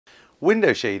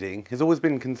Window shading has always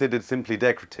been considered simply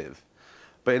decorative,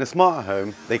 but in a smart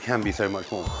home, they can be so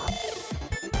much more.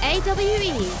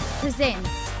 AWE presents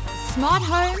Smart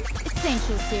Home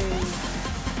Essential Series.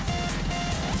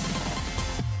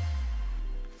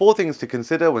 4 things to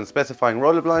consider when specifying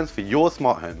roller blinds for your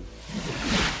smart home.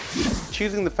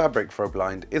 Choosing the fabric for a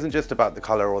blind isn't just about the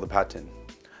colour or the pattern.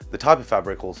 The type of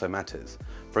fabric also matters.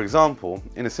 For example,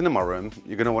 in a cinema room,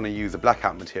 you're going to want to use a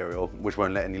blackout material which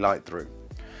won't let any light through.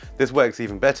 This works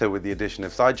even better with the addition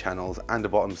of side channels and a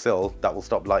bottom sill that will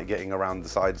stop light getting around the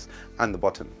sides and the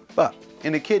bottom. But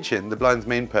in a kitchen, the blind's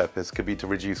main purpose could be to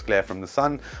reduce glare from the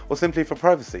sun or simply for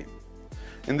privacy.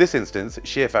 In this instance,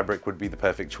 sheer fabric would be the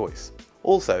perfect choice.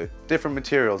 Also, different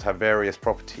materials have various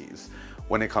properties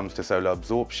when it comes to solar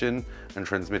absorption and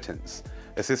transmittance,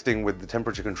 assisting with the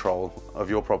temperature control of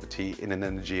your property in an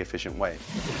energy efficient way.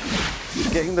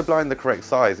 Getting the blind the correct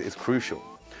size is crucial.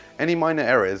 Any minor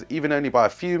errors, even only by a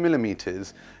few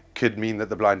millimeters, could mean that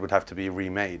the blind would have to be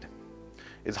remade.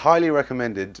 It's highly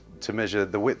recommended to measure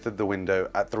the width of the window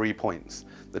at 3 points: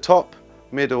 the top,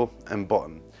 middle and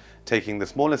bottom, taking the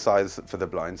smallest size for the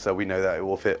blind so we know that it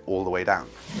will fit all the way down.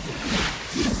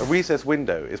 A recess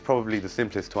window is probably the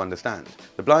simplest to understand.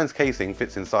 The blind's casing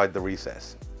fits inside the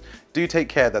recess. Do take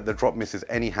care that the drop misses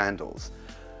any handles.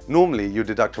 Normally you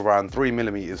deduct around 3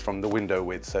 millimeters from the window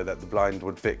width so that the blind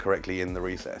would fit correctly in the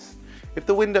recess. If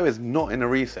the window is not in a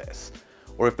recess,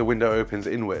 or if the window opens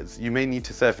inwards, you may need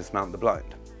to surface mount the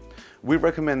blind. We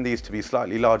recommend these to be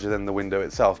slightly larger than the window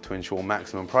itself to ensure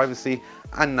maximum privacy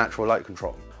and natural light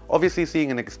control. Obviously, seeing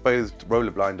an exposed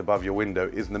roller blind above your window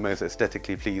isn't the most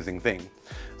aesthetically pleasing thing,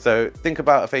 so think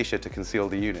about a fascia to conceal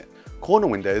the unit. Corner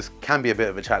windows can be a bit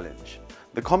of a challenge.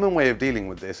 The common way of dealing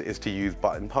with this is to use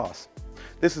butt and pass.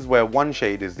 This is where one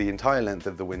shade is the entire length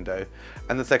of the window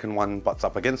and the second one butts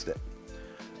up against it.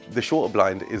 The shorter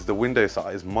blind is the window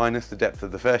size minus the depth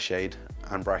of the first shade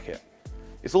and bracket.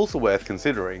 It's also worth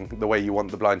considering the way you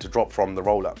want the blind to drop from the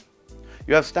roller.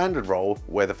 You have standard roll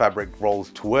where the fabric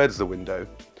rolls towards the window,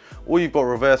 or you've got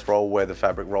reverse roll where the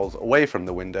fabric rolls away from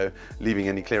the window, leaving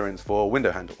any clearance for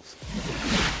window handles.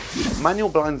 Manual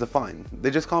blinds are fine, they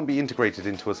just can't be integrated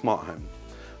into a smart home.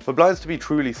 For blinds to be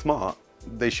truly smart,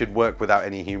 they should work without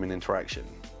any human interaction.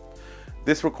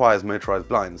 This requires motorized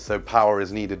blinds, so power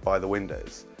is needed by the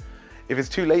windows. If it's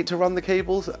too late to run the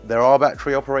cables, there are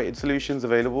battery operated solutions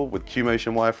available with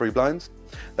Q-Motion wire-free blinds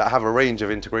that have a range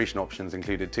of integration options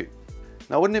included too.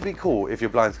 Now, wouldn't it be cool if your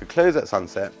blinds could close at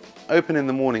sunset, open in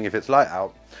the morning if it's light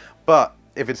out, but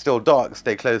if it's still dark,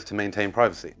 stay closed to maintain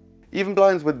privacy? Even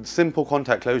blinds with simple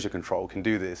contact closure control can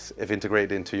do this if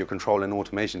integrated into your control and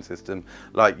automation system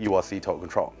like URC Top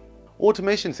Control.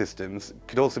 Automation systems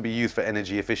could also be used for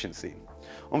energy efficiency.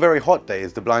 On very hot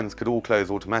days, the blinds could all close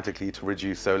automatically to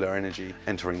reduce solar energy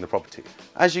entering the property.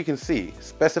 As you can see,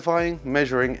 specifying,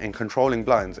 measuring and controlling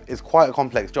blinds is quite a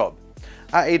complex job.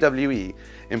 At AWE,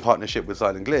 in partnership with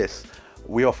Silent Gliss,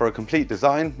 we offer a complete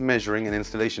design, measuring and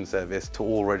installation service to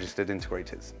all registered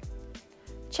integrators.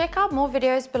 Check out more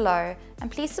videos below and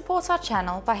please support our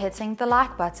channel by hitting the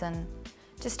like button.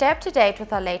 To stay up to date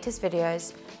with our latest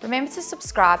videos, remember to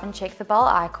subscribe and check the bell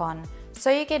icon so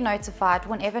you get notified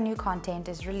whenever new content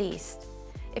is released.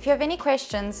 If you have any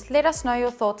questions, let us know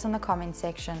your thoughts in the comment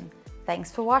section.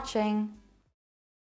 Thanks for watching.